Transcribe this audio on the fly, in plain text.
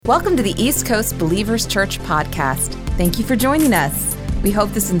Welcome to the East Coast Believers Church podcast. Thank you for joining us. We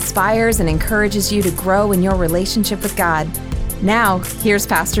hope this inspires and encourages you to grow in your relationship with God. Now, here's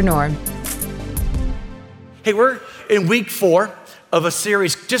Pastor Norm. Hey, we're in week 4 of a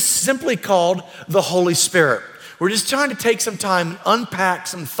series just simply called The Holy Spirit. We're just trying to take some time and unpack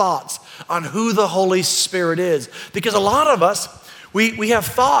some thoughts on who the Holy Spirit is. Because a lot of us, we have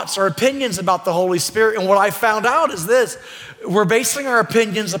thoughts or opinions about the Holy Spirit. And what I found out is this: we're basing our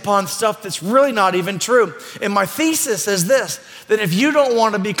opinions upon stuff that's really not even true. And my thesis is this: that if you don't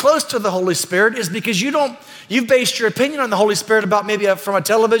want to be close to the Holy Spirit, is because you've based your opinion on the Holy Spirit about maybe from a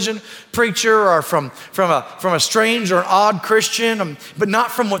television preacher or from a strange or odd Christian, but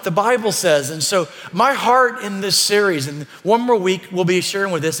not from what the Bible says. And so my heart in this series, and one more week we'll be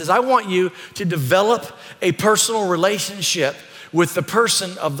sharing with this, is I want you to develop a personal relationship with the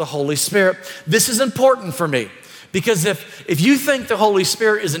person of the Holy Spirit. This is important for me. Because if you think the Holy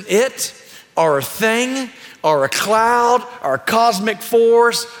Spirit is an it, or a thing, or a cloud, or a cosmic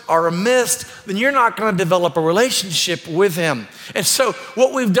force, or a mist, then you're not going to develop a relationship with him. And so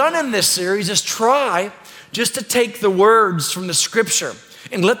what we've done in this series is try just to take the words from the scripture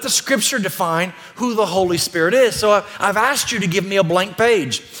and let the scripture define who the Holy Spirit is. So I've asked you to give me a blank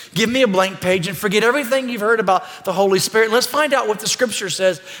page. Give me a blank page and forget everything you've heard about the Holy Spirit. Let's find out what the scripture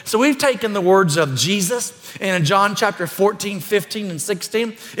says. So we've taken the words of Jesus, and in John chapter 14, 15, and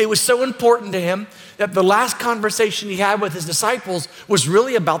 16, it was so important to him that the last conversation he had with his disciples was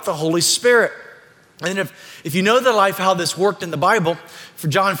really about the Holy Spirit. And if you know the life, how this worked in the Bible, for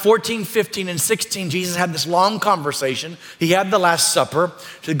John 14, 15, and 16, Jesus had this long conversation. He had the Last Supper,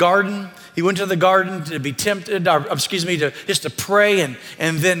 to the garden. He went to the garden to be tempted, just to pray.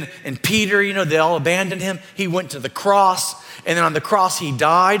 And Peter, they all abandoned him. He went to the cross. And then on the cross, he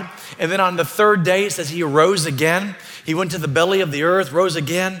died. And then on the third day, it says he arose again. He went to the belly of the earth, rose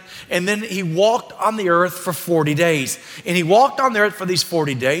again. And then he walked on the earth for 40 days. And he walked on the earth for these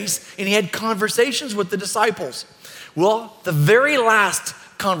 40 days, and he had conversations with the disciples. Well, the very last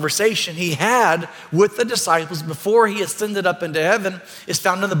conversation he had with the disciples before he ascended up into heaven is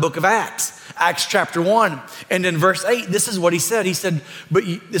found in the book of Acts. Acts chapter 1. And in verse 8, this is what he said. He said,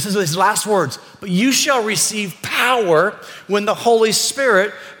 this is his last words: "But you shall receive power when the Holy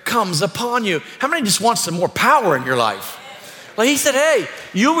Spirit comes upon you." How many just want some more power in your life? Like he said, hey,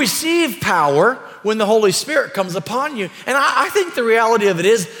 you'll receive power when the Holy Spirit comes upon you. And I think the reality of it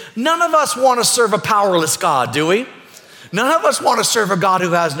is, none of us want to serve a powerless God, do we? None of us want to serve a God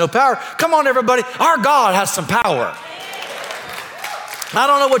who has no power. Come on, everybody. Our God has some power. I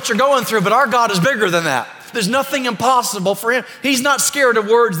don't know what you're going through, but our God is bigger than that. There's nothing impossible for him. He's not scared of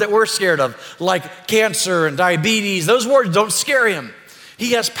words that we're scared of, like cancer and diabetes. Those words don't scare him.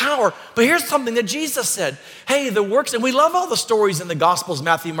 He has power. But here's something that Jesus said. Hey, the works, and we love all the stories in the Gospels,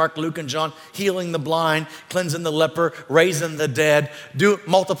 Matthew, Mark, Luke, and John, healing the blind, cleansing the leper, raising the dead,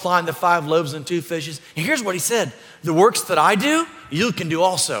 multiplying the 5 loaves and 2 fishes. And here's what he said: the works that I do, you can do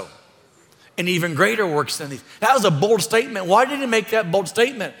also. And even greater works than these. That was a bold statement. Why did he make that bold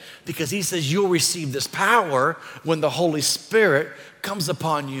statement? Because he says you'll receive this power when the Holy Spirit comes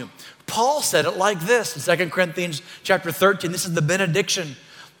upon you. Paul said it like this in 2 Corinthians chapter 13. This is the benediction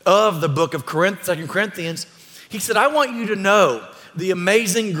of the book of 2 Corinthians. He said, I want you to know the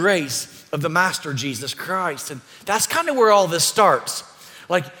amazing grace of the Master Jesus Christ. And that's kind of where all this starts.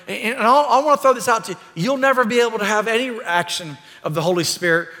 I want to throw this out to you. You'll never be able to have any action of the Holy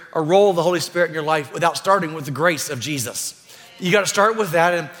Spirit or role of the Holy Spirit in your life without starting with the grace of Jesus. You got to start with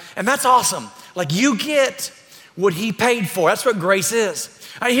that. And that's awesome. Like, you get what he paid for. That's what grace is.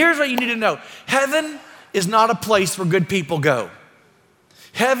 Here's what you need to know. Heaven is not a place where good people go.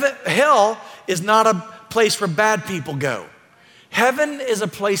 Hell is not a place where bad people go. Heaven is a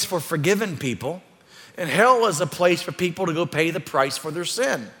place for forgiven people, and hell is a place for people to go pay the price for their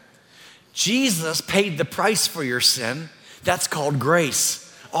sin. Jesus paid the price for your sin. That's called grace.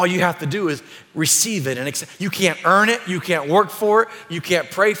 All you have to do is receive it and accept. You can't earn it. You can't work for it. You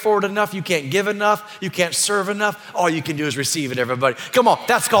can't pray for it enough. You can't give enough. You can't serve enough. All you can do is receive it, everybody. Come on,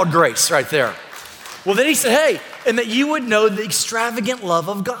 that's called grace right there. Well, then he said, hey, and that you would know the extravagant love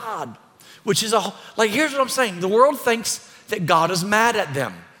of God, which is here's what I'm saying. The world thinks that God is mad at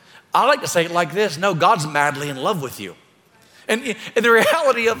them. I like to say it like this: no, God's madly in love with you. And the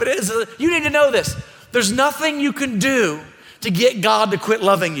reality of it is, you need to know this. There's nothing you can do to get God to quit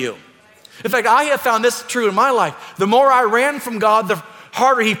loving you. In fact, I have found this true in my life. The more I ran from God, the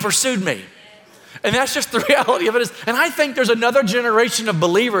harder he pursued me. And that's just the reality of it. And I think there's another generation of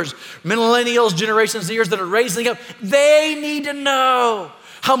believers, millennials, Generation Zers, that are raising up. They need to know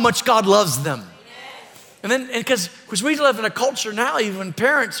how much God loves them. And because we live in a culture now, even when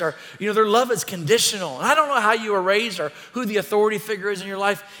parents are, their love is conditional. And I don't know how you were raised or who the authority figure is in your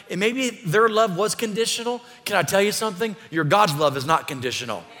life. And maybe their love was conditional. Can I tell you something? Your God's love is not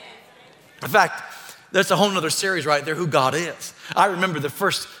conditional. In fact, that's a whole nother series right there, who God is. I remember the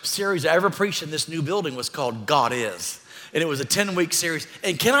first series I ever preached in this new building was called God Is. And it was a 10-week series.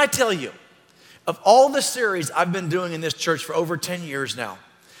 And can I tell you, of all the series I've been doing in this church for over 10 years now,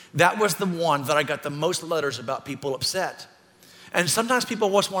 that was the one that I got the most letters about people upset. And sometimes people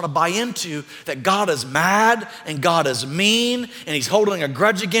just want to buy into that God is mad and God is mean and he's holding a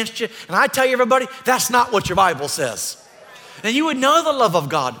grudge against you. And I tell you, everybody, that's not what your Bible says. And you would know the love of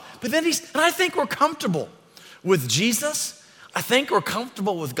God. But then and I think we're comfortable with Jesus. I think we're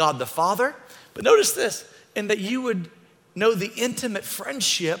comfortable with God the Father. But notice this, and that you would know the intimate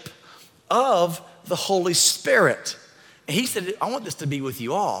friendship of the Holy Spirit. And he said, I want this to be with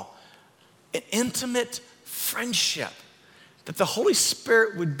you all. An intimate friendship. That the Holy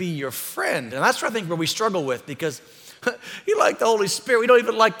Spirit would be your friend. And that's what I think where we struggle with, because you like the Holy Spirit. We don't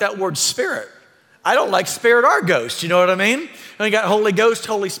even like that word spirit. I don't like spirit or ghost, you know what I mean? And we got Holy Ghost,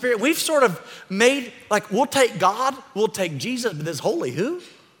 Holy Spirit. We've sort of made, we'll take God, we'll take Jesus, but this holy who?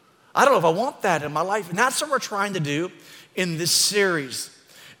 I don't know if I want that in my life. And that's what we're trying to do in this series,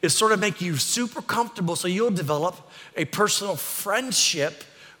 is sort of make you super comfortable so you'll develop a personal friendship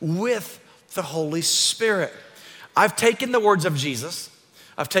with the Holy Spirit. I've taken the words of Jesus.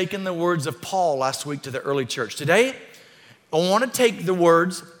 I've taken the words of Paul last week to the early church. Today, I want to take the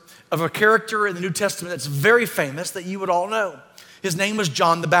words of a character in the New Testament that's very famous that you would all know. His name was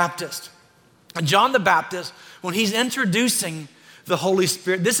John the Baptist. And John the Baptist, when he's introducing the Holy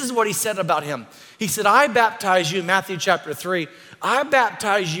Spirit, this is what he said about him. He said, I baptize you, Matthew chapter 3, I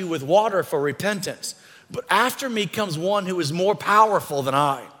baptize you with water for repentance, but after me comes one who is more powerful than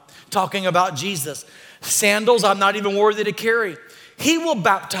I. Talking about Jesus. Sandals I'm not even worthy to carry. He will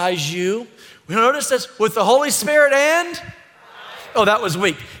baptize you, notice this, with the Holy Spirit and? Oh, that was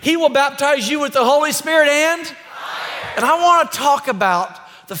weak. He will baptize you with the Holy Spirit and? Fire. And I want to talk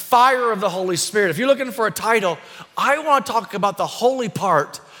about the fire of the Holy Spirit. If you're looking for a title, I want to talk about the holy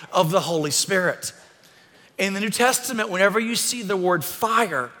part of the Holy Spirit. In the New Testament, whenever you see the word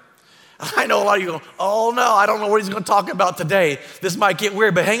fire, I know a lot of you go, oh no, I don't know what he's going to talk about today. This might get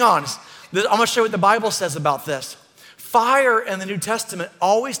weird, but hang on. I'm going to show you what the Bible says about this. Fire in the New Testament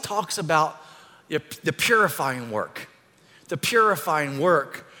always talks about the purifying work. The purifying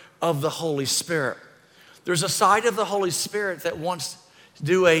work of the Holy Spirit. There's a side of the Holy Spirit that wants to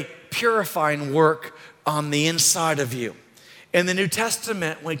do a purifying work on the inside of you. In the New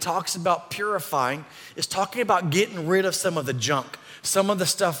Testament, when he talks about purifying, it's talking about getting rid of some of the junk, some of the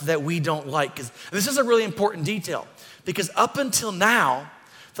stuff that we don't like. This is a really important detail, because up until now,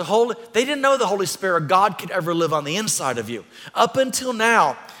 they didn't know the Holy Spirit, God, could ever live on the inside of you. Up until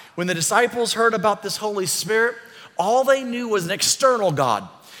now, when the disciples heard about this Holy Spirit, all they knew was an external God.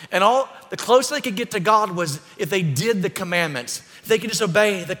 And the closest they could get to God was if they did the commandments. If they could just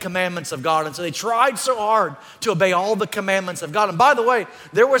obey the commandments of God. And so they tried so hard to obey all the commandments of God. And by the way,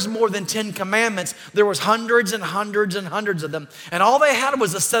 there was more than 10 commandments. There was hundreds and hundreds and hundreds of them. And all they had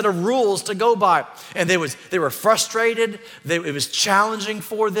was a set of rules to go by. And they were frustrated. It was challenging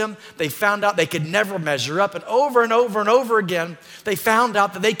for them. They found out they could never measure up. And over and over again, they found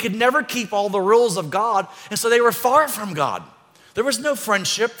out that they could never keep all the rules of God. And so they were far from God. There was no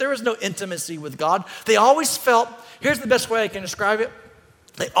friendship. There was no intimacy with God. They always felt, here's the best way I can describe it.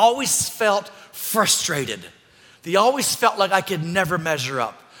 They always felt frustrated. They always felt like I could never measure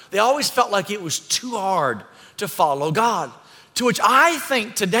up. They always felt like it was too hard to follow God. To which I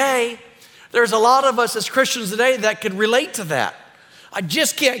think today, there's a lot of us as Christians today that could relate to that. I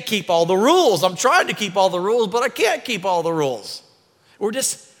just can't keep all the rules. I'm trying to keep all the rules, but I can't keep all the rules. We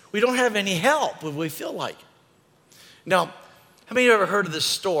don't have any help, we feel like. Now, how many of you ever heard of this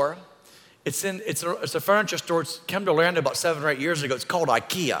store? It's a furniture store. It's come to Orlando about 7 or 8 years ago. It's called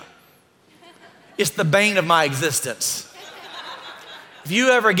IKEA. It's the bane of my existence. If you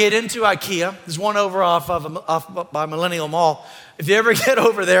ever get into IKEA, there's one over off by Millennial Mall. If you ever get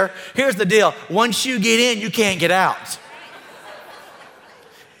over there, here's the deal. Once you get in, you can't get out.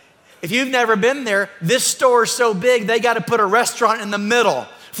 If you've never been there, this store is so big, they got to put a restaurant in the middle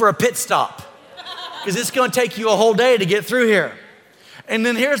for a pit stop, because it's going to take you a whole day to get through here. And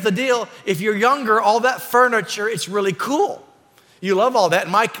then here's the deal. If you're younger, all that furniture, it's really cool. You love all that.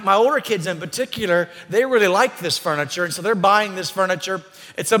 And my older kids in particular, they really like this furniture. And so they're buying this furniture.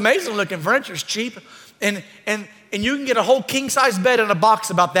 It's amazing looking furniture. It's cheap. And you can get a whole king-size bed in a box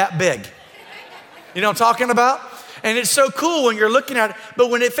about that big. You know what I'm talking about? And it's so cool when you're looking at it. But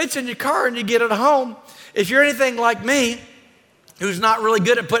when it fits in your car and you get it home, If you're anything like me, who's not really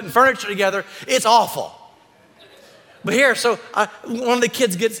good at putting furniture together, it's awful. But here, one of the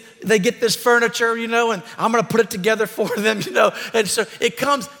kids get this furniture, and I'm gonna put it together for them, and so it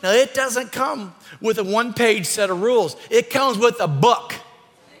comes. Now, it doesn't come with a one-page set of rules. It comes with a book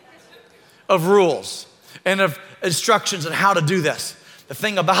of rules and of instructions on how to do this. The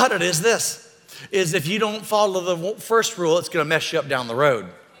thing about it is this, is if you don't follow the first rule, it's gonna mess you up down the road.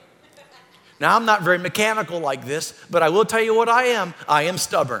 Now, I'm not very mechanical like this, but I will tell you what I am. I am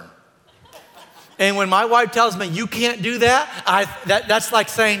stubborn. And when my wife tells me, you can't do that's like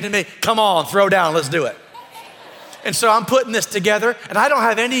saying to me, come on, throw down, let's do it. And so I'm putting this together, and I don't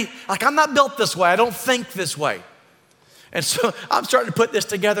have I'm not built this way. I don't think this way. And so I'm starting to put this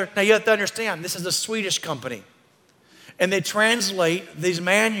together. Now, you have to understand, this is a Swedish company. And they translate these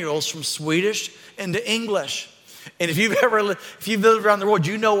manuals from Swedish into English. And if you've lived around the world,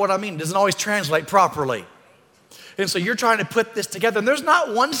 you know what I mean. It doesn't always translate properly. And so you're trying to put this together, and there's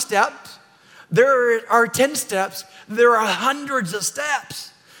not one step. There are 10 steps. There are hundreds of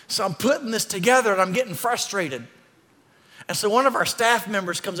steps. So I'm putting this together and I'm getting frustrated. And so one of our staff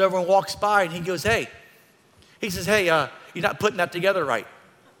members comes over and walks by and he goes, hey, you're not putting that together right.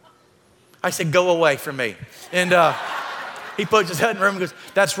 I said, go away from me. And he puts his head in the room and goes,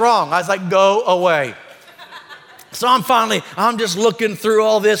 that's wrong. I was like, go away. So I'm just looking through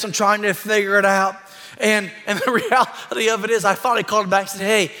all this. I'm trying to figure it out. And the reality of it is, I finally called him back and said,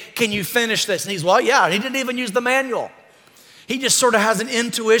 hey, can you finish this? And he's, well, yeah. He didn't even use the manual. He just sort of has an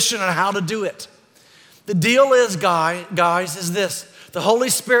intuition on how to do it. The deal is, guys, is this. The Holy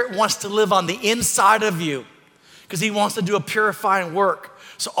Spirit wants to live on the inside of you because he wants to do a purifying work.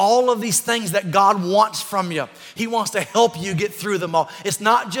 So all of these things that God wants from you, he wants to help you get through them all. It's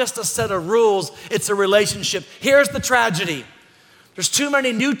not just a set of rules, it's a relationship. Here's the tragedy. There's too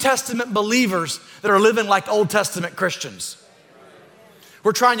many New Testament believers that are living like Old Testament Christians.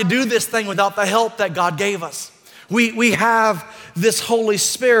 We're trying to do this thing without the help that God gave us. We have this Holy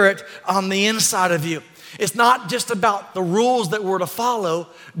Spirit on the inside of you. It's not just about the rules that we're to follow.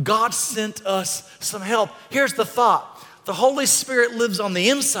 God sent us some help. Here's the thought. The Holy Spirit lives on the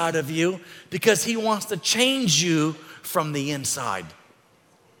inside of you because he wants to change you from the inside.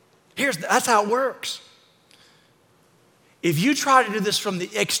 That's how it works. If you try to do this from the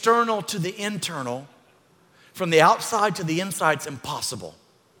external to the internal, from the outside to the inside, it's impossible.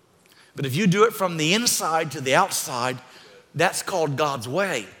 But if you do it from the inside to the outside, that's called God's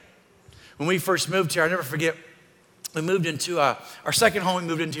way. When we first moved here, I never forget, we moved into our second home we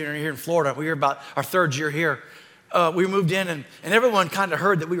moved into here in Florida. We were about our third year here. We moved in and everyone kind of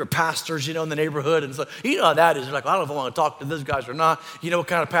heard that we were pastors, in the neighborhood. And so, you know how that is. They're like, well, I don't know if I want to talk to those guys or not. You know what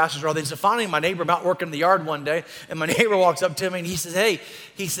kind of pastors are they? So finally, my neighbor, I'm out working in the yard one day, and my neighbor walks up to me and he says, hey,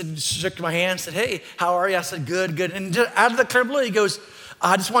 shook my hand, said, hey, how are you? I said, good. And just out of the clear blue, he goes,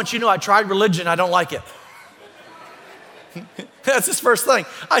 I just want you to know I tried religion. I don't like it. That's his first thing.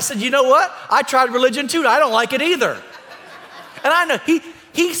 I said, you know what? I tried religion too. I don't like it either. And I know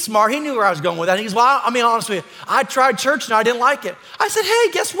he's smart. He knew where I was going with that. He goes, well, I'll be honest with you. I tried church and I didn't like it. I said,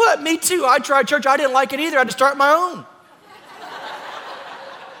 hey, guess what? Me too. I tried church. I didn't like it either. I had to start my own.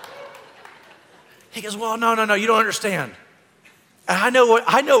 He goes, well, no, you don't understand. And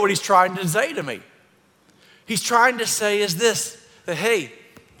I know what he's trying to say to me. He's trying to say is this, that, hey,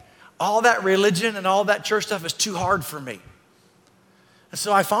 all that religion and all that church stuff is too hard for me. And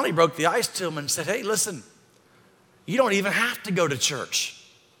so I finally broke the ice to him and said, hey, listen, you don't even have to go to church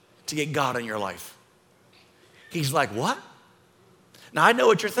to get God in your life. He's like, what? Now, I know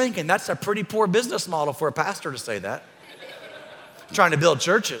what you're thinking. That's a pretty poor business model for a pastor to say that. Trying to build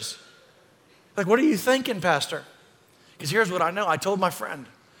churches. Like, what are you thinking, Pastor? Because here's what I know. I told my friend,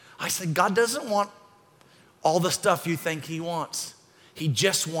 I said, God doesn't want all the stuff you think he wants. He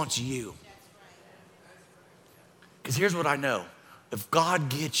just wants you. Because here's what I know. If God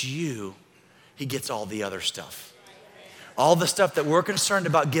gets you, he gets all the other stuff. All the stuff that we're concerned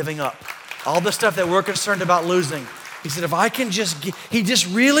about giving up. All the stuff that we're concerned about losing. He said, if I can he just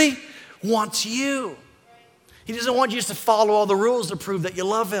really wants you. He doesn't want you just to follow all the rules to prove that you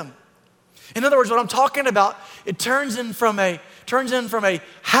love him. In other words, what I'm talking about, it turns in from a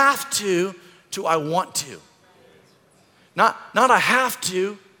have to I want to. Not I have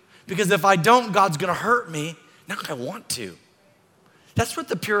to, because if I don't, God's gonna hurt me. Now I want to. That's what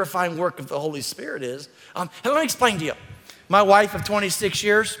the purifying work of the Holy Spirit is. And let me explain to you. My wife of 26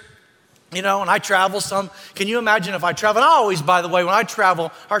 years, You know, and I travel some. Can you imagine if I travel? And I always, by the way, when I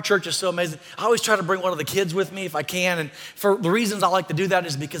travel, our church is so amazing. I always try to bring one of the kids with me if I can. And for the reasons I like to do that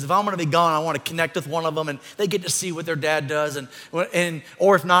is because if I'm going to be gone, I want to connect with one of them and they get to see what their dad does.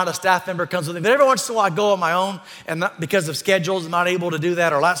 Or if not, a staff member comes with me. But every once in a while, I go on my own, and because of schedules, I'm not able to do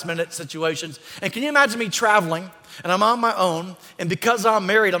that or last minute situations. And can you imagine me traveling and I'm on my own, and because I'm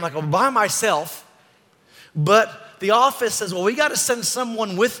married, I'm like, I'm by myself. But the office says, well, we got to send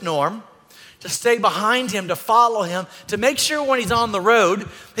someone with Norm to stay behind him, to follow him, to make sure when he's on the road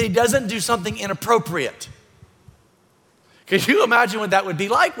that he doesn't do something inappropriate. Can you imagine what that would be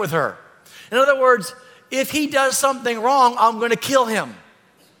like with her? In other words, if he does something wrong, I'm going to kill him.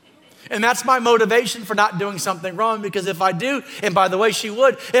 And that's my motivation for not doing something wrong, because if I do, and by the way, she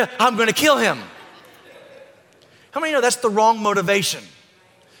would, I'm going to kill him. How many know that's the wrong motivation?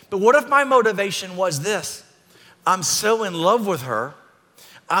 But what if my motivation was this? I'm so in love with her,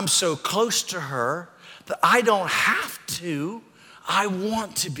 I'm so close to her that I don't have to, I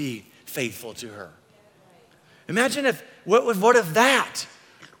want to be faithful to her. Imagine what if that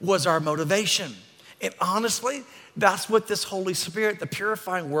was our motivation? And honestly, that's what this Holy Spirit, the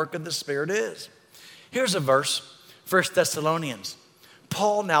purifying work of the Spirit is. Here's a verse, 1 Thessalonians.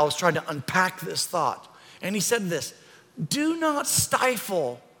 Paul now is trying to unpack this thought. And he said this, do not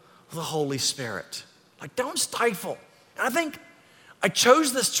stifle the Holy Spirit. Like, don't stifle. And I think I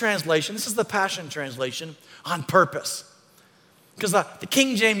chose this translation, this is the Passion Translation, on purpose. Because the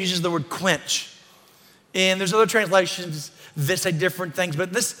King James uses the word quench. And there's other translations that say different things,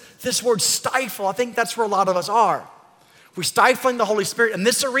 but this word stifle, I think that's where a lot of us are. We're stifling the Holy Spirit in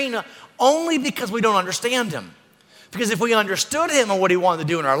this arena only because we don't understand him. Because if we understood him and what he wanted to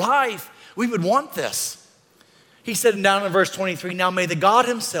do in our life, we would want this. He said down in verse 23, now may God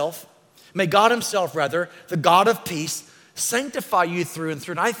himself, the God of peace, sanctify you through and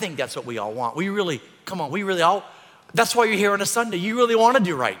through. And I think that's what we all want. That's why you're here on a Sunday. You really want to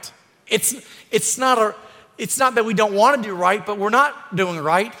do right. It's not that we don't want to do right, but we're not doing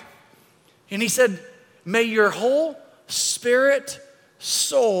right. And he said, may your whole spirit,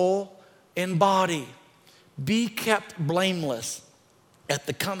 soul, and body be kept blameless at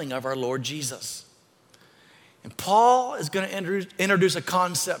the coming of our Lord Jesus. And Paul is going to introduce a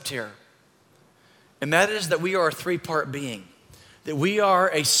concept here. And that is that we are a three-part being, that we are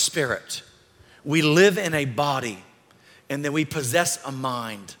a spirit, we live in a body, and that we possess a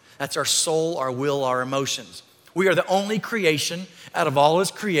mind. That's our soul, our will, our emotions. We are the only creation out of all his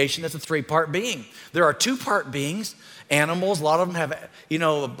creation that's a three-part being. There are two-part beings. Animals, a lot of them have,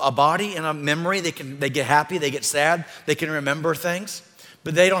 a body and a memory. They get happy, they get sad, they can remember things,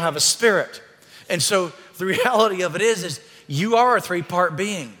 but they don't have a spirit. And so the reality of it is you are a three-part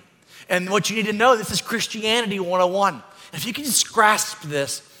being. And what you need to know, this is Christianity 101. If you can just grasp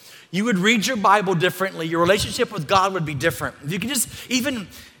this, you would read your Bible differently. Your relationship with God would be different. If you can just, even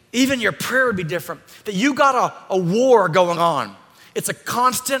your prayer would be different. That you got a war going on. It's a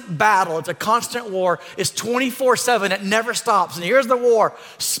constant battle. It's a constant war. It's 24/7. It never stops. And here's the war.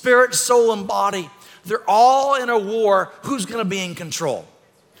 Spirit, soul, and body. They're all in a war. Who's going to be in control?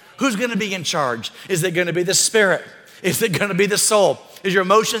 Who's going to be in charge? Is it going to be the spirit? Is it going to be the soul? Is your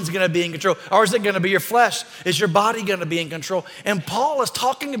emotions going to be in control? Or is it going to be your flesh? Is your body going to be in control? And Paul is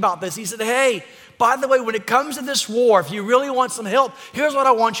talking about this. He said, hey, by the way, when it comes to this war, if you really want some help, here's what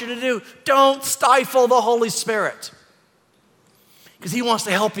I want you to do. Don't stifle the Holy Spirit. Because he wants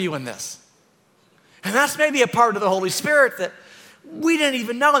to help you in this. And that's maybe a part of the Holy Spirit that we didn't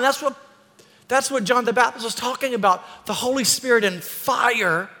even know. And that's what John the Baptist was talking about. The Holy Spirit and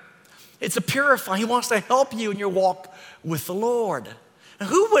fire. It's a purifying. He wants to help you in your walk with the Lord. And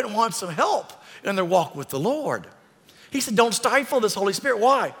who wouldn't want some help in their walk with the Lord? He said, don't stifle this Holy Spirit.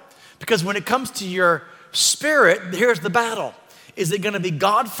 Why? Because when it comes to your spirit, here's the battle. Is it going to be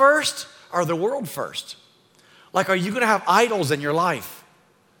God first or the world first? Like, are you going to have idols in your life?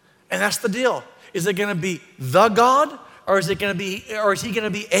 And that's the deal. Is it going to be the God, or is he going to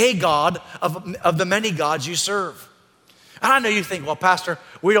be a God of the many gods you serve? And I know you think, well, Pastor,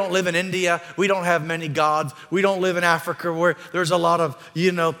 we don't live in India. We don't have many gods. We don't live in Africa where there's a lot of,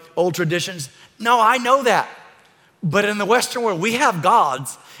 old traditions. No, I know that. But in the Western world, we have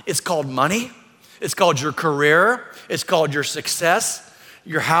gods. It's called money. It's called your career. It's called your success,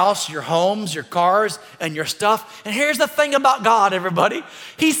 your house, your homes, your cars, and your stuff. And here's the thing about God, everybody.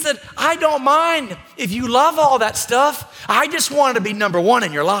 He said, I don't mind if you love all that stuff. I just want to be number one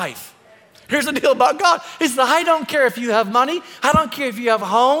in your life. Here's the deal about God. He said, I don't care if you have money. I don't care if you have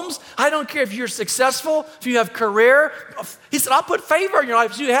homes. I don't care if you're successful, if you have career. He said, I'll put favor in your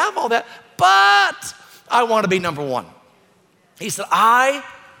life so you have all that, but I want to be number one. He said, I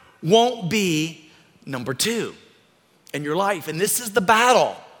won't be number two in your life. And this is the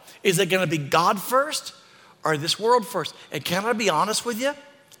battle. Is it going to be God first or this world first? And can I be honest with you?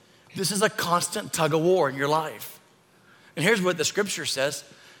 This is a constant tug of war in your life. And here's what the scripture says.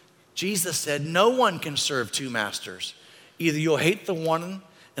 Jesus said, no one can serve two masters. Either you'll hate the one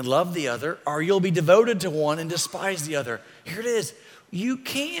and love the other, or you'll be devoted to one and despise the other. Here it is. You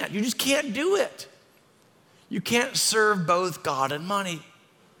can't. You just can't do it. You can't serve both God and money.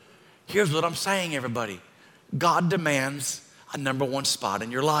 Here's what I'm saying, everybody. God demands a number one spot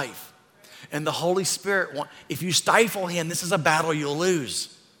in your life. And the Holy Spirit, if you stifle him, this is a battle you'll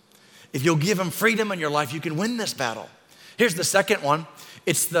lose. If you'll give him freedom in your life, you can win this battle. Here's the second one.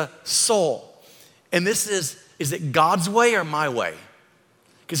 It's the soul. And this is it God's way or my way?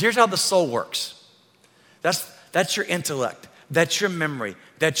 Because here's how the soul works. That's your intellect. That's your memory.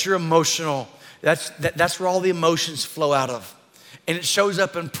 That's your emotional. That's where all the emotions flow out of. And it shows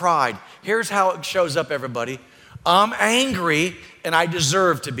up in pride. Here's how it shows up, everybody. I'm angry and I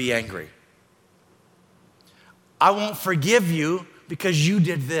deserve to be angry. I won't forgive you because you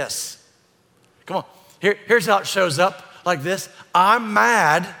did this. Come on. Here's how it shows up like this. I'm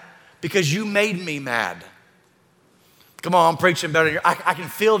mad because you made me mad. Come on, I'm preaching better. I can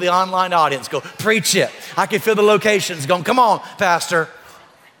feel the online audience go, preach it. I can feel the locations going, come on, Pastor.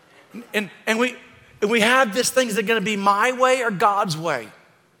 And we have this thing, is it going to be my way or God's way?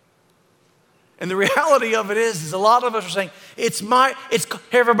 And the reality of it is a lot of us are saying,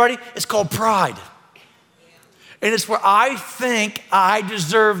 hey everybody, it's called pride. And it's where I think I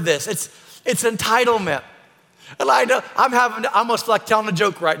deserve this. It's entitlement. And I know, I almost feel like telling a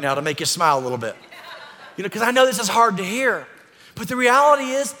joke right now to make you smile a little bit. You know, because I know this is hard to hear. But the reality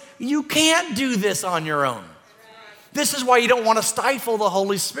is, you can't do this on your own. This is why you don't want to stifle the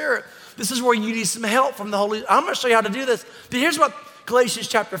Holy Spirit. This is where you need some help from the Holy. I'm going to show you how to do this. But here's what Galatians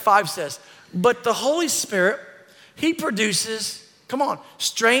chapter 5 says. But the Holy Spirit, he produces, come on,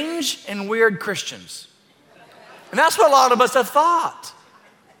 strange and weird Christians. And that's what a lot of us have thought.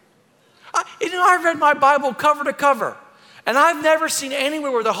 I read my Bible cover to cover. And I've never seen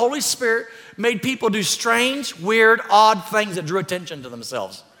anywhere where the Holy Spirit made people do strange, weird, odd things that drew attention to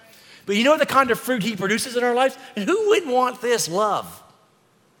themselves. But you know the kind of fruit he produces in our lives? And who wouldn't want this? Love.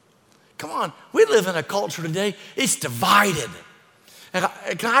 Come on, we live in a culture today, it's divided. And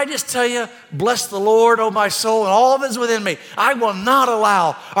can I just tell you, bless the Lord, oh my soul, and all that is within me. I will not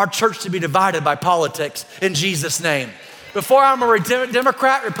allow our church to be divided by politics in Jesus' name. Before I'm a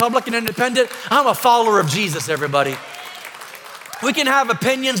Democrat, Republican, Independent, I'm a follower of Jesus, everybody. We can have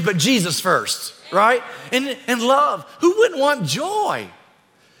opinions, but Jesus first, right? And love. Who wouldn't want joy?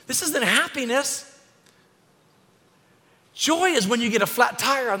 This isn't happiness. Joy is when you get a flat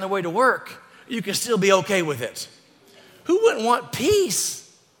tire on the way to work, you can still be okay with it. Who wouldn't want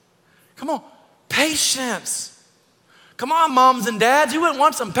peace? Come on, patience. Come on, moms and dads, who wouldn't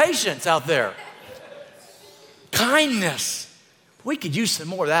want some patience out there? Kindness. We could use some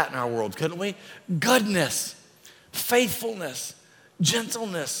more of that in our world, couldn't we? Goodness, faithfulness,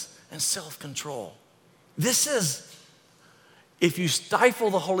 gentleness, and self-control. This is, if you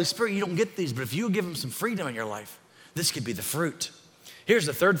stifle the Holy Spirit, you don't get these, but if you give him some freedom in your life, this could be the fruit. Here's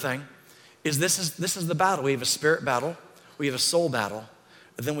the third thing, is this is the battle. We have a spirit battle, we have a soul battle,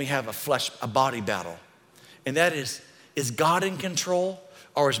 and then we have a body battle. And that is God in control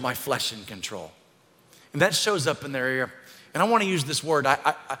or is my flesh in control? And that shows up in their ear. And I want to use this word.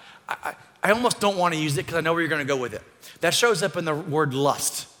 I almost don't want to use it because I know where you're going to go with it. That shows up in the word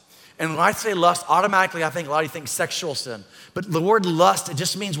lust. And when I say lust, automatically I think a lot of you think sexual sin. But the word lust, it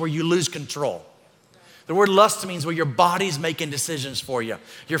just means where you lose control. The word lust means where your body's making decisions for you.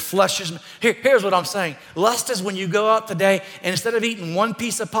 Your flesh is, here's what I'm saying. Lust is when you go out today and instead of eating one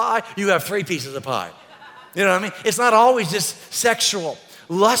piece of pie, you have 3 pieces of pie. You know what I mean? It's not always just sexual.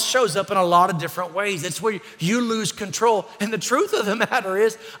 Lust shows up in a lot of different ways. It's where you lose control. And the truth of the matter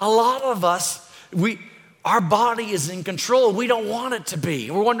is, a lot of us, our body is in control. We don't want it to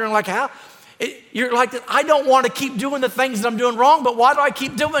be. We're wondering like how? You're like, I don't want to keep doing the things that I'm doing wrong, but why do I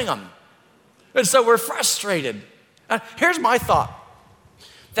keep doing them? And so we're frustrated. Here's my thought.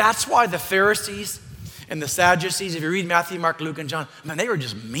 That's why the Pharisees and the Sadducees, if you read Matthew, Mark, Luke, and John, man, they were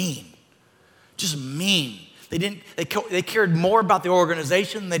just mean. Just mean. They cared more about the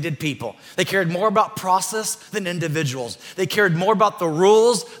organization than they did people. They cared more about process than individuals. They cared more about the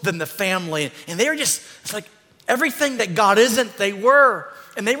rules than the family. And they were just, it's like everything that God isn't, they were.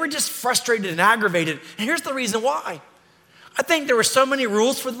 And they were just frustrated and aggravated. And here's the reason why. I think there were so many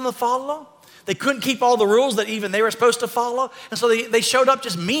rules for them to follow. They couldn't keep all the rules that even they were supposed to follow. And so they showed up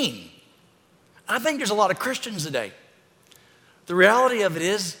just mean. I think there's a lot of Christians today. The reality of it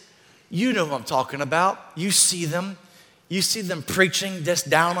is, You know who I'm talking about. You see them. You see them preaching just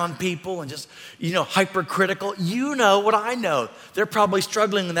down on people and just, hypercritical. You know what I know. They're probably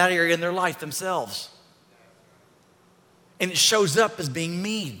struggling in that area in their life themselves. And it shows up as being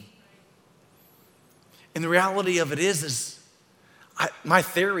mean. And the reality of it is my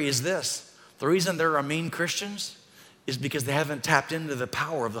theory is this. The reason there are mean Christians is because they haven't tapped into the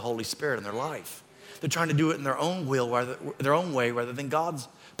power of the Holy Spirit in their life. They're trying to do it in their own their own way rather than God's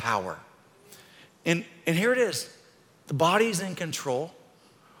power. And here it is. The body's in control,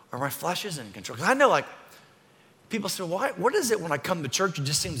 or my flesh is in control. Because I know, people say, what is it when I come to church, it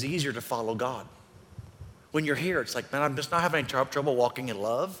just seems easier to follow God? When you're here, it's like, man, I'm just not having any trouble walking in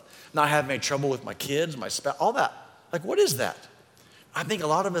love, not having any trouble with my kids, my spouse, all that. What is that? I think a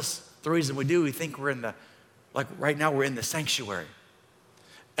lot of us, the reason we think we're in right now we're in the sanctuary.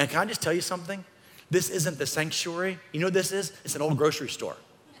 And can I just tell you something? This isn't the sanctuary. You know what this is? It's an old grocery store.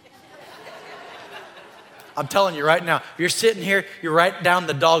 I'm telling you right now, you're sitting here, you're right down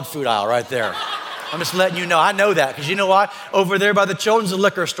the dog food aisle right there. I'm just letting you know. I know that because you know why? Over there by the children's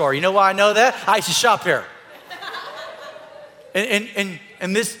liquor store. You know why I know that? I used to shop here.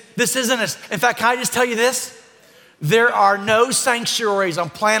 And this isn't in fact, can I just tell you this? There are no sanctuaries on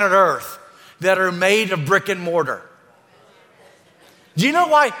planet Earth that are made of brick and mortar. Do you know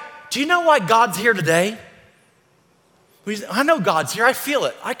why God's here today? I know God's here. I feel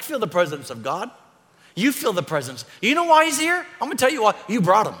it. I feel the presence of God. You feel the presence. You know why he's here? I'm going to tell you why. You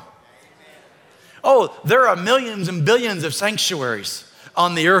brought him. Oh, there are millions and billions of sanctuaries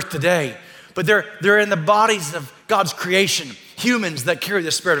on the earth today, but they're in the bodies of God's creation, humans that carry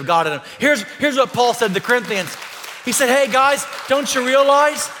the Spirit of God in them. Here's what Paul said to the Corinthians. He said, hey guys, don't you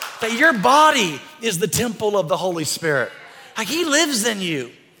realize that your body is the temple of the Holy Spirit? He lives in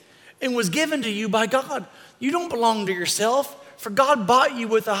you and was given to you by God. You don't belong to yourself, for God bought you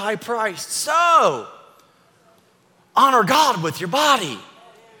with a high price. So, honor God with your body.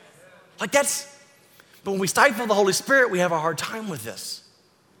 But when we stifle the Holy Spirit, we have a hard time with this.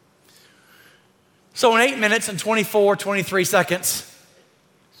 So in 8 minutes and 23 seconds,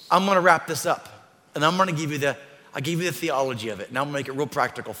 I'm gonna wrap this up. And I'm gonna give you the theology of it. And I'm gonna make it real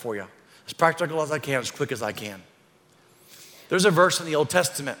practical for you. As practical as I can, as quick as I can. There's a verse in the Old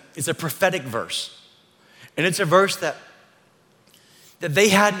Testament. It's a prophetic verse. And it's a verse that they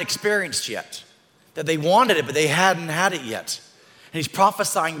hadn't experienced yet. That they wanted it, but they hadn't had it yet. And he's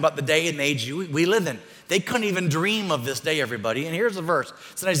prophesying about the day and the age we live in. They couldn't even dream of this day, everybody. And here's the verse.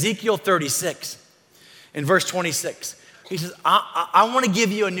 It's in Ezekiel 36, in verse 26. He says, I want to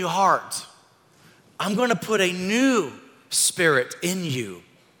give you a new heart. I'm going to put a new spirit in you.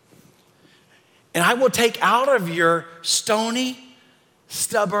 And I will take out of your stony,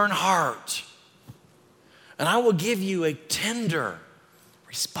 stubborn heart. And I will give you a tender,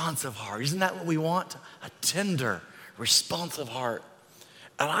 responsive heart. Isn't that what we want? A tender, responsive heart.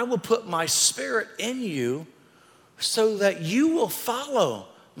 And I will put my Spirit in you so that you will follow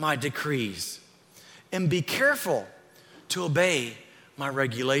my decrees and be careful to obey my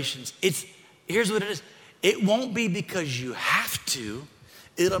regulations. Here's what it is. It won't be because you have to.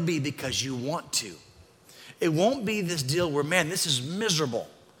 It'll be because you want to. It won't be this deal where, man, this is miserable.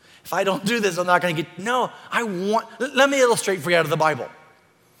 If I don't do this, I'm not going to get, no, let me illustrate for you out of the Bible.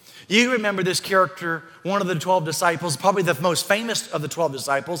 You remember this character, one of the 12 disciples, probably the most famous of the 12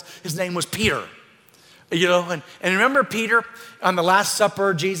 disciples. His name was Peter. And remember Peter, on the Last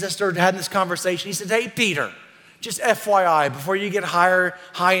Supper, Jesus started having this conversation. He said, hey, Peter, just FYI, before you get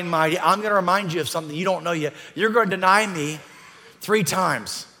high and mighty, I'm going to remind you of something you don't know yet. You're going to deny me 3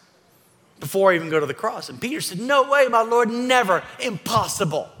 times before I even go to the cross. And Peter said, no way, my Lord, never,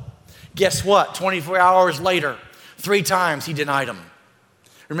 impossible. Guess what? 24 hours later, 3 times he denied him.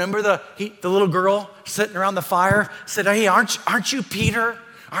 Remember the little girl sitting around the fire said, hey, aren't you Peter?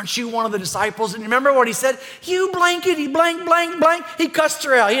 Aren't you one of the disciples? And remember what he said? You blankety blank, blank, blank. He cussed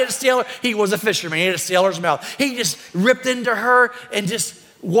her out. He was a fisherman. He had a sailor's mouth. He just ripped into her and just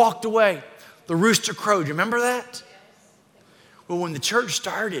walked away. The rooster crowed. You remember that? Well, when the church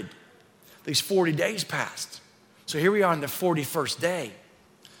started, these 40 days passed. So here we are on the 41st day.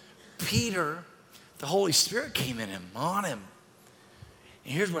 Peter, the Holy Spirit came on him.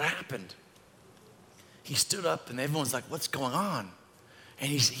 And here's what happened. He stood up and everyone's like, what's going on? And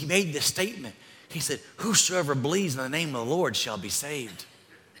he made this statement. He said, whosoever believes in the name of the Lord shall be saved.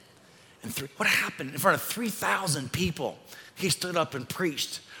 And what happened? In front of 3,000 people, he stood up and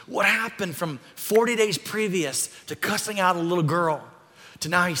preached. What happened from 40 days previous to cussing out a little girl to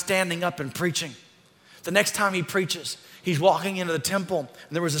now he's standing up and preaching? The next time he preaches, he's walking into the temple,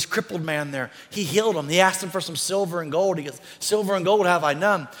 and there was this crippled man there. He healed him. He asked him for some silver and gold. He goes, silver and gold have I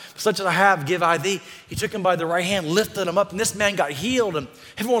none. Such as I have, give I thee. He took him by the right hand, lifted him up, and this man got healed. And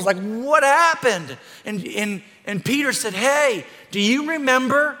everyone was like, what happened? And Peter said, hey, do you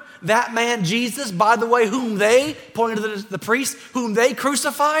remember that man Jesus, by the way, whom they, pointing to the priest, whom they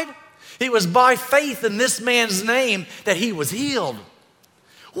crucified? It was by faith in this man's name that he was healed.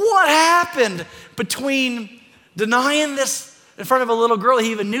 What happened between denying this in front of a little girl,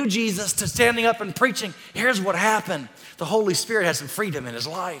 he even knew Jesus, to standing up and preaching? Here's what happened. The Holy Spirit has some freedom in his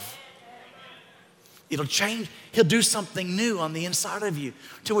life. It'll change. He'll do something new on the inside of you,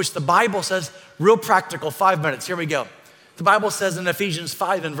 to which the Bible says, real practical, 5 minutes. Here we go. The Bible says in Ephesians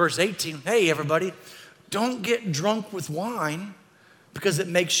 5 and verse 18, hey, everybody, don't get drunk with wine because it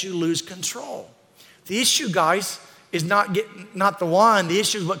makes you lose control. The issue, guys, is not the wine. The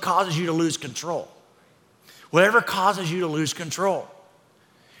issue is what causes you to lose control. Whatever causes you to lose control.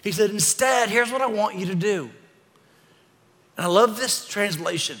 He said, instead, here's what I want you to do. And I love this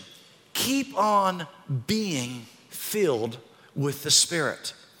translation. Keep on being filled with the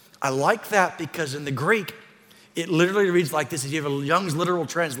Spirit. I like that because in the Greek, it literally reads like this. If you have a Young's literal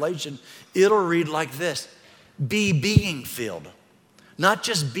translation, it'll read like this. Be being filled. Not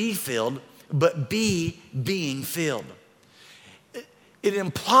just be filled, but be being filled. It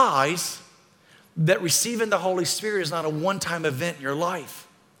implies that receiving the Holy Spirit is not a one-time event in your life.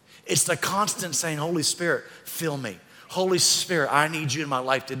 It's the constant saying, Holy Spirit, fill me. Holy Spirit, I need you in my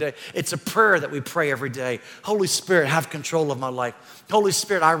life today. It's a prayer that we pray every day. Holy Spirit, have control of my life. Holy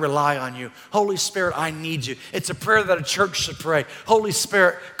Spirit, I rely on you. Holy Spirit, I need you. It's a prayer that a church should pray. Holy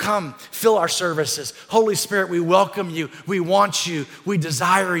Spirit, come, fill our services. Holy Spirit, we welcome you. We want you. We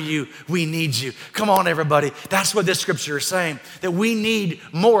desire you. We need you. Come on, everybody. That's what this scripture is saying, that we need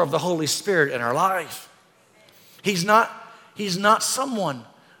more of the Holy Spirit in our life. He's not someone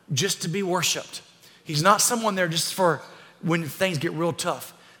just to be worshiped. He's not someone there just for when things get real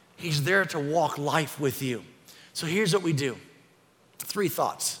tough. He's there to walk life with you. So here's what we do. 3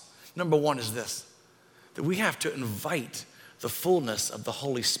 thoughts. Number 1 is this, that we have to invite the fullness of the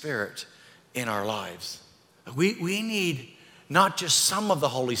Holy Spirit in our lives. We need not just some of the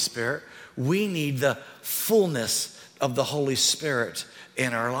Holy Spirit, we need the fullness of the Holy Spirit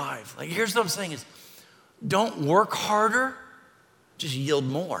in our life. Like, here's what I'm saying is, don't work harder, just yield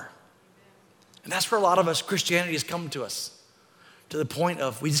more. And that's where a lot of us, Christianity has come to us, to the point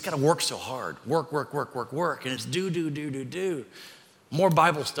of we just got to work so hard. Work. And it's do. More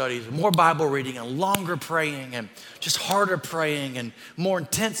Bible studies, more Bible reading, and longer praying, and just harder praying, and more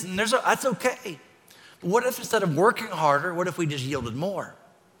intense. And that's okay. But what if instead of working harder, what if we just yielded more?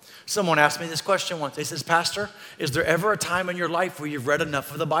 Someone asked me this question once. They says, Pastor, is there ever a time in your life where you've read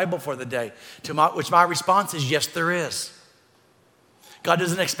enough of the Bible for the day? Which my response is, yes, there is. God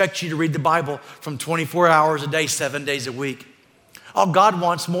doesn't expect you to read the Bible from 24 hours a day, 7 days a week. All God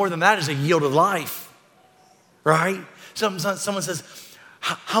wants more than that is a yielded life, right? Someone says,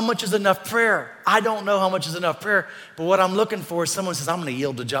 how much is enough prayer? I don't know how much is enough prayer, but what I'm looking for is someone says, I'm going to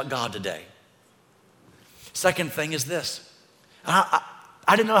yield to God today. Second thing is this. I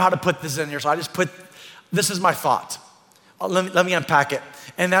didn't know how to put this in here, so I just this is my thought. Let me unpack it.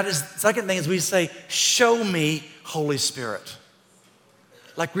 And that is, second thing is we say, show me, Holy Spirit.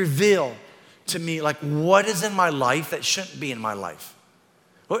 Like, reveal to me, like, what is in my life that shouldn't be in my life?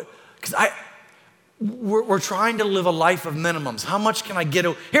 Because we're trying to live a life of minimums. How much can I get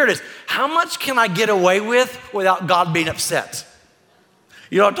away? Here it is. How much can I get away with without God being upset?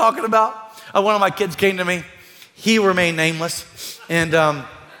 You know what I'm talking about? One of my kids came to me. He remained nameless. And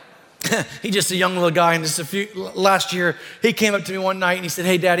he's just a young little guy. And last year, he came up to me one night and he said,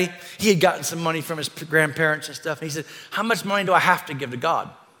 hey, Daddy, he had gotten some money from his grandparents and stuff. And he said, how much money do I have to give to God?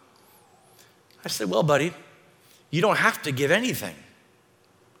 I said, well, buddy, you don't have to give anything.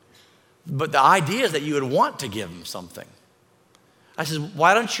 But the idea is that you would want to give him something. I said,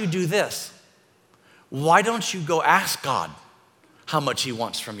 why don't you do this? Why don't you go ask God how much he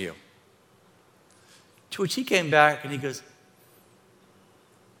wants from you? To which he came back and he goes,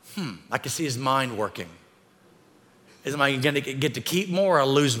 I can see his mind working. Am I going to get to keep more or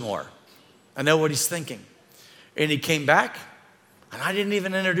lose more? I know what he's thinking. And he came back, and I didn't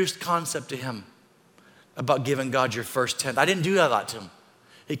even introduce the concept to him about giving God your first tenth. I didn't do that to him.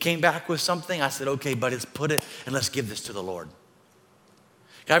 He came back with something. I said, okay, buddy, let's put it, and let's give this to the Lord.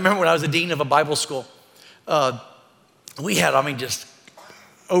 I remember when I was a dean of a Bible school, we had, just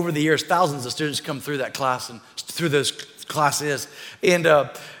over the years, thousands of students come through that class and through those classes. And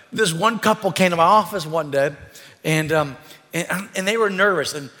this one couple came to my office one day, and And they were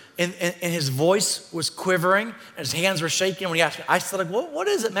nervous, and his voice was quivering, and his hands were shaking when he asked me. I said, like, what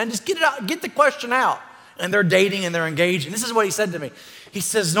is it, man? Just get it out, get the question out. And they're dating and they're engaged. And this is what he said to me. He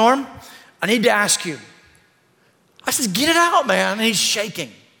says, Norm, I need to ask you. I said, get it out, man. And he's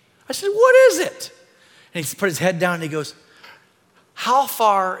shaking. I said, what is it? And he put his head down and he goes, how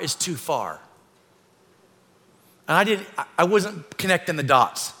far is too far? And I wasn't connecting the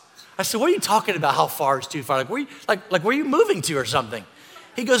dots. I said, what are you talking about? How far is too far? Like, where are you moving to or something?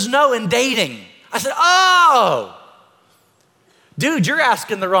 He goes, no, in dating. I said, oh, dude, you're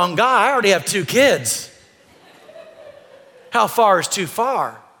asking the wrong guy. I already have 2 kids. How far is too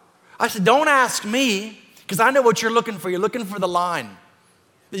far? I said, don't ask me, because I know what you're looking for. You're looking for the line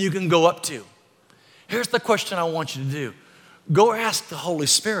that you can go up to. Here's the question I want you to do. Go ask the Holy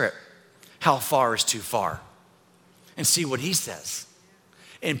Spirit, how far is too far? And see what he says.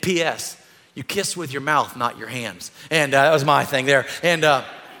 And P.S., you kiss with your mouth, not your hands. And that was my thing there.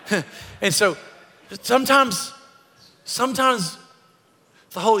 And so sometimes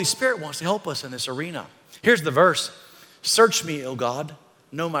the Holy Spirit wants to help us in this arena. Here's the verse. Search me, O God,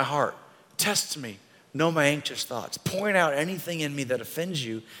 know my heart. Test me, know my anxious thoughts. Point out anything in me that offends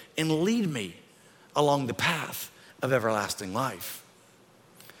you and lead me along the path of everlasting life.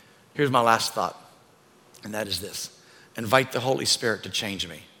 Here's my last thought, and that is this. Invite the Holy Spirit to change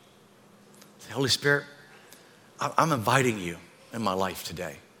me. Say, Holy Spirit, I'm inviting you in my life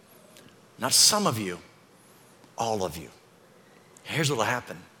today. Not some of you, all of you. Here's what will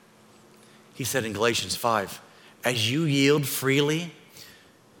happen. He said in Galatians 5, as you yield freely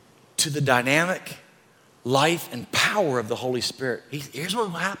to the dynamic life and power of the Holy Spirit, here's what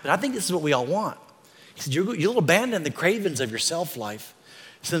will happen. I think this is what we all want. He said, you'll abandon the cravings of your self-life.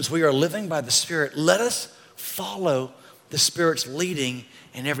 Since we are living by the Spirit, let us follow the Spirit's leading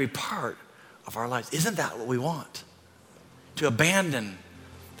in every part of our lives. Isn't that what we want? To abandon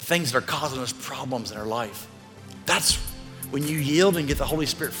the things that are causing us problems in our life. That's when you yield and get the Holy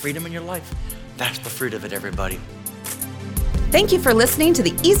Spirit freedom in your life. That's the fruit of it, everybody. Thank you for listening to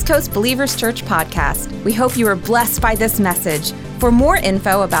the East Coast Believers Church podcast. We hope you were blessed by this message. For more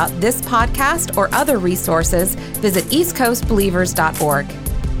info about this podcast or other resources, visit eastcoastbelievers.org.